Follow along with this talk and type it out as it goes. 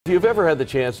If you've ever had the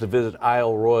chance to visit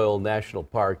Isle Royale National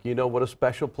Park, you know what a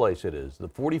special place it is. The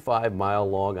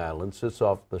 45-mile-long island sits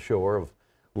off the shore of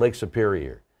Lake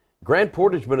Superior. Grand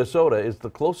Portage, Minnesota is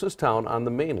the closest town on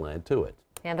the mainland to it.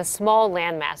 And the small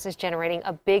landmass is generating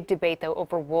a big debate, though,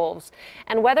 over wolves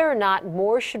and whether or not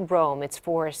more should roam its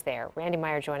forest there. Randy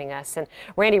Meyer joining us. And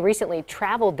Randy recently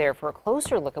traveled there for a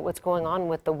closer look at what's going on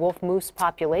with the wolf moose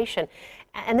population.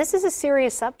 And this is a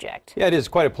serious subject. Yeah, it is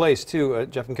quite a place, too.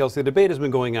 Jeff and Kelsey, the debate has been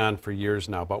going on for years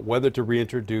now about whether to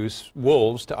reintroduce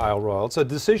wolves to Isle Royale. It's a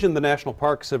decision the National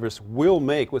Park Service will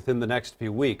make within the next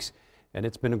few weeks. And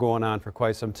it's been going on for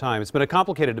quite some time. It's been a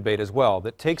complicated debate as well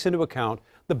that takes into account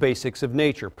the basics of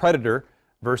nature, predator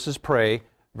versus prey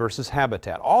versus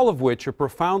habitat, all of which are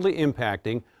profoundly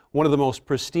impacting one of the most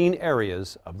pristine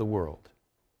areas of the world.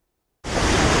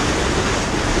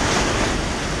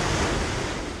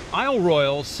 Isle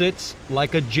Royale sits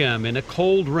like a gem in a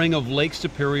cold ring of Lake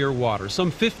Superior water, some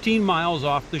 15 miles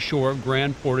off the shore of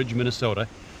Grand Portage, Minnesota.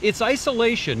 Its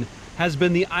isolation has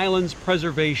been the island's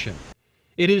preservation.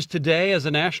 It is today, as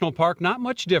a national park, not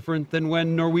much different than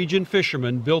when Norwegian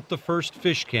fishermen built the first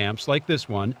fish camps like this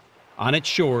one on its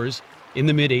shores in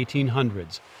the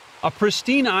mid-1800s. A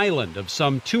pristine island of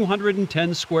some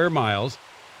 210 square miles,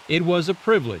 it was a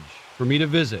privilege for me to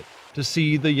visit, to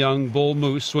see the young bull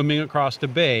moose swimming across the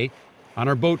bay on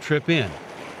our boat trip in.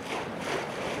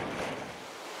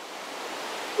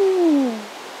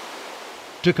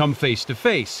 To come face to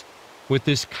face with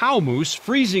this cow moose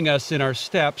freezing us in our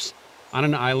steps on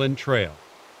an island trail.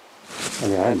 I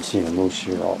mean, I hadn't seen a moose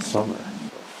here all summer.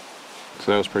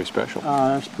 So that was pretty special.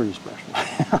 That's pretty special.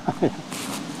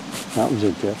 That was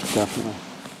a gift, definitely.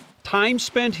 Time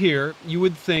spent here, you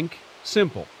would think,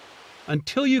 simple,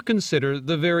 until you consider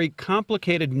the very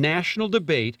complicated national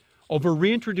debate over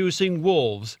reintroducing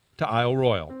wolves to Isle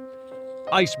Royale.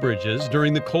 Ice bridges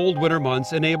during the cold winter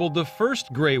months enabled the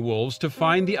first gray wolves to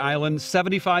find the island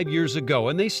 75 years ago,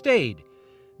 and they stayed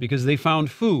because they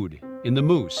found food in the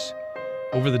moose.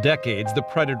 Over the decades, the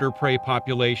predator-prey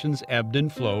populations ebbed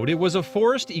and flowed. It was a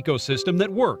forest ecosystem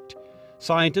that worked.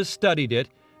 Scientists studied it,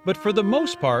 but for the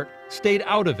most part, stayed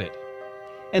out of it.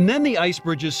 And then the ice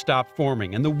bridges stopped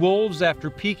forming, and the wolves, after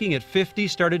peaking at 50,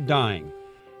 started dying.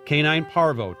 Canine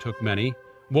parvo took many.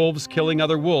 Wolves killing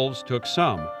other wolves took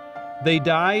some. They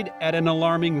died at an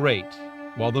alarming rate,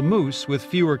 while the moose, with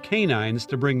fewer canines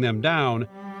to bring them down,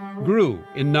 grew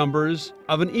in numbers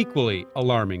of an equally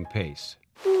alarming pace.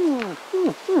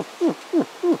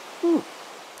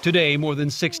 Today, more than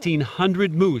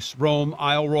 1,600 moose roam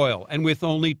Isle Royale, and with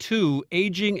only 2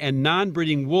 aging and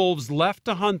non-breeding wolves left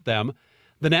to hunt them,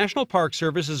 the National Park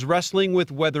Service is wrestling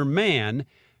with whether man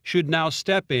should now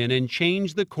step in and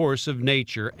change the course of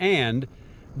nature and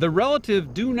the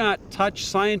relative do-not-touch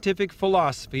scientific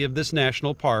philosophy of this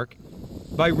national park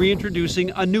by reintroducing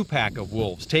a new pack of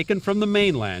wolves taken from the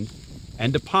mainland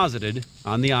and deposited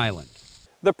on the island.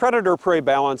 The predator-prey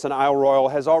balance in Isle Royale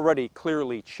has already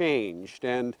clearly changed,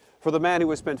 and for the man who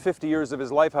has spent 50 years of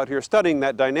his life out here studying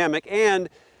that dynamic, and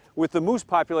with the moose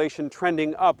population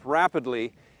trending up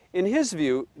rapidly, in his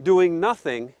view, doing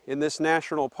nothing in this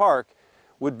national park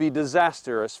would be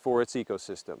disastrous for its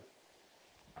ecosystem.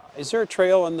 Is there a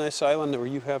trail on this island where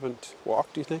you haven't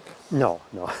walked, do you think? No.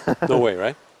 No way,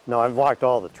 right? No, I've walked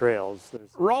all the trails.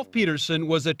 Rolf Peterson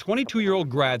was a 22-year-old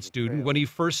grad student when he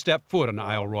first stepped foot on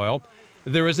Isle Royale.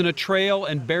 There isn't a trail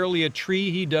and barely a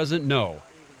tree he doesn't know.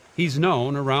 He's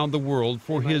known around the world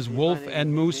for his wolf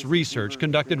and moose research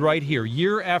conducted right here,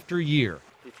 year after year.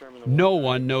 No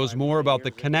one knows more about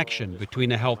the connection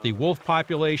between a healthy wolf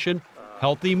population,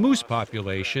 healthy moose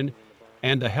population,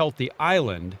 and a healthy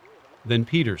island than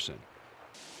Peterson.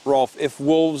 Rolf, if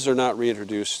wolves are not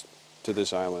reintroduced to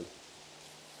this island,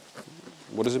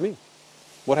 what does it mean?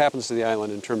 What happens to the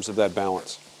island in terms of that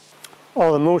balance?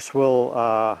 Oh, the moose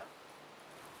will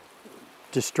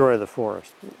destroy the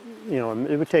forest. You know,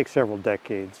 it would take several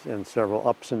decades and several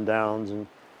ups and downs and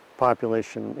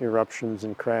population eruptions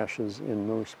and crashes in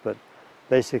moose, but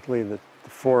basically the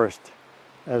forest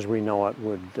as we know it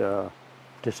would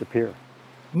disappear.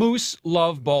 Moose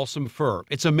love balsam fir.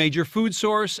 It's a major food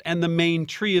source and the main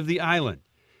tree of the island.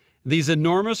 These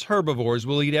enormous herbivores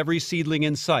will eat every seedling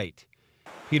in sight.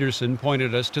 Peterson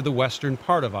pointed us to the western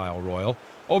part of Isle Royale.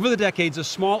 Over the decades, a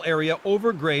small area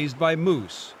overgrazed by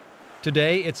moose.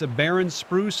 Today, it's a barren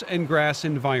spruce and grass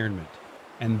environment.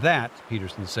 And that,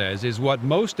 Peterson says, is what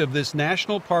most of this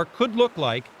national park could look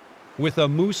like with a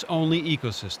moose-only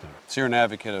ecosystem. So you're an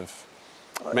advocate of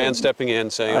man stepping in,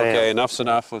 saying, okay, enough's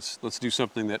enough, let's do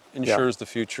something that ensures the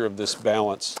future of this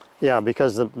balance. Yeah,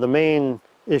 because the main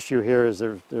issue here is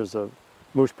there's a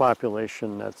moose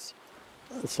population that's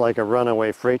it's like a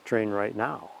runaway freight train right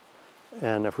now.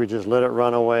 And if we just let it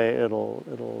run away,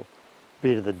 it'll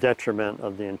be to the detriment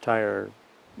of the entire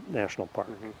national park.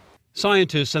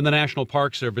 Scientists and the National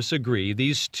Park Service agree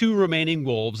these 2 remaining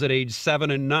wolves at age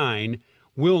 7 and 9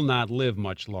 will not live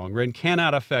much longer and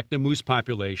cannot affect a moose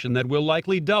population that will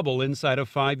likely double inside of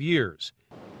 5 years,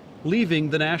 leaving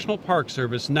the National Park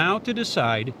Service now to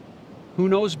decide who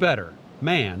knows better,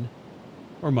 man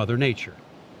or Mother Nature.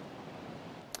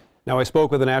 Now, I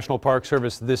spoke with the National Park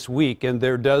Service this week, and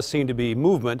there does seem to be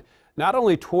movement not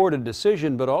only toward a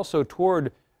decision, but also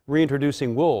toward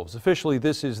reintroducing wolves. Officially,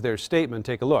 this is their statement.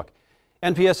 Take a look.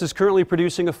 NPS is currently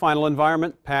producing a final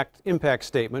environment impact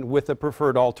statement with a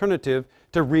preferred alternative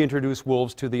to reintroduce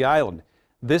wolves to the island.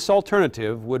 This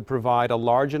alternative would provide a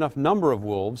large enough number of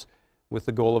wolves with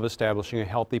the goal of establishing a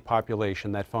healthy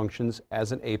population that functions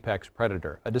as an apex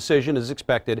predator. A decision is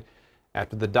expected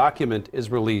after the document is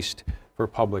released for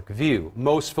public view.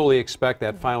 Most fully expect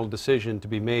that final decision to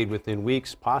be made within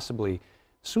weeks, possibly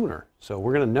sooner. So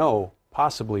we're going to know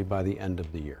possibly by the end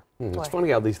of the year. It's funny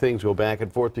how these things go back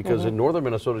and forth because in northern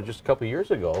Minnesota just a couple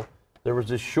years ago, there was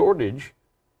this shortage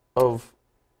of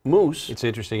moose. It's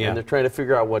interesting, yeah. And they're trying to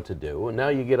figure out what to do. And now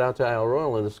you get out to Isle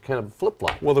Royale and it's kind of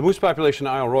flip-flop. Well, the moose population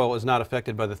in Isle Royale is not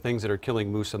affected by the things that are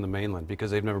killing moose on the mainland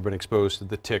because they've never been exposed to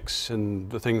the ticks and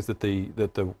the things that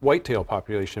the whitetail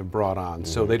population have brought on.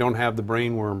 So they don't have the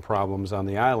brainworm problems on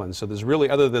the island. So there's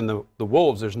really, other than the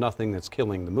wolves, there's nothing that's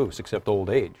killing the moose except old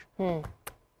age.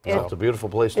 It's a beautiful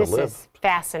place to live. This is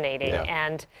fascinating, Yeah.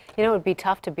 and you know, it would be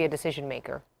tough to be a decision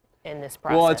maker in this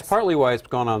process. Well, it's partly why it's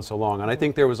gone on so long, and I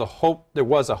think there was a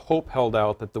hope held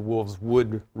out that the wolves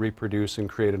would reproduce and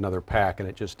create another pack, and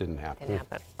it just didn't happen. Didn't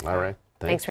happen. All right. Thanks.